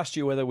memory, I asked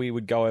you whether we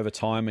would go over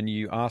time, and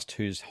you asked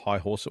whose high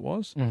horse it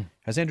was.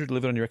 Has Andrew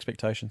delivered on your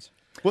expectations?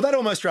 Well, that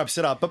almost wraps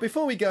it up. But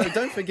before we go,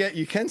 don't forget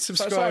you can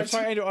subscribe.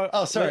 Sorry, Andrew.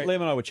 Sorry.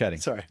 Liam and I were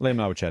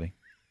chatting.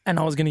 And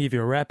I was going to give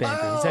you a rap,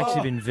 Andrew. It's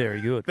actually been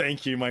very good.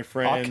 Thank you, my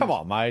friend. Oh, come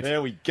on, mate. There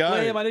we go.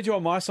 Liam, I need you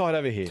on my side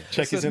over here.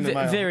 Check is in the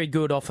mail. Very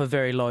good off a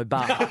very low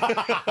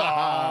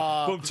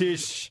bar. Boom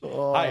tish. Hey,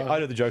 I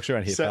know the jokes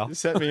around here, pal.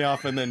 Set me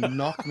up and then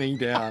knock me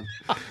down.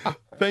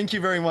 Thank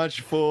you very much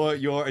for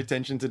your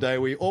attention today.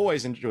 We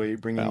always enjoy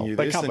bringing you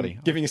this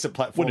and giving us a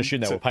platform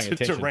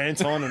to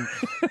rant on.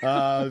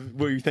 And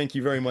we thank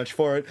you very much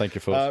for it. Thank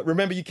you, Phil.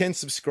 Remember, you can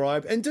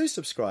subscribe, and do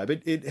subscribe.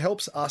 It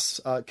helps us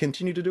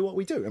continue to do what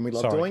we do, and we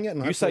love doing it.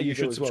 And you say you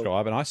should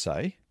subscribe, and I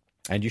say,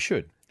 and you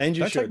should. And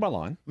you Don't take my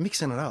line.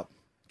 Mixing it up,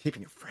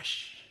 keeping it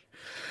fresh.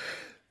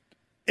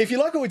 If you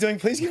like what we're doing,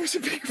 please give us a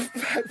big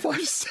fat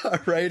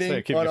 5-star rating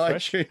on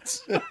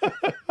iTunes.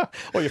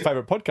 Or your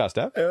favourite podcast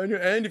app.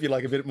 And if you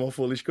like a bit more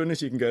foolish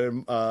goodness, you can go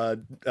to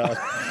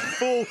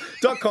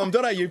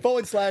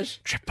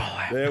fool.com.au/Triple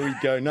M. There we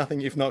go.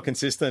 Nothing if not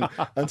consistent.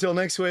 Until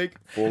next week,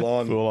 full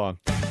on. Full on.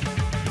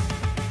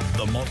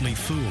 The Motley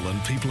Fool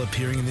and people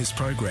appearing in this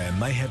program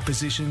may have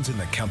positions in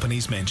the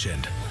companies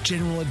mentioned.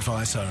 General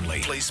advice only.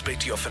 Please speak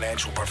to your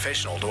financial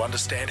professional to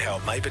understand how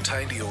it may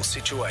pertain to your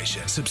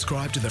situation.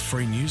 Subscribe to the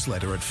free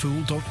newsletter at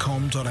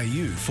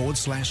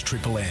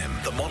fool.com.au/Triple M.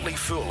 The Motley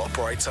Fool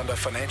operates under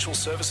Financial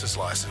Services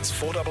Licence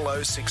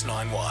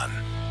 400691.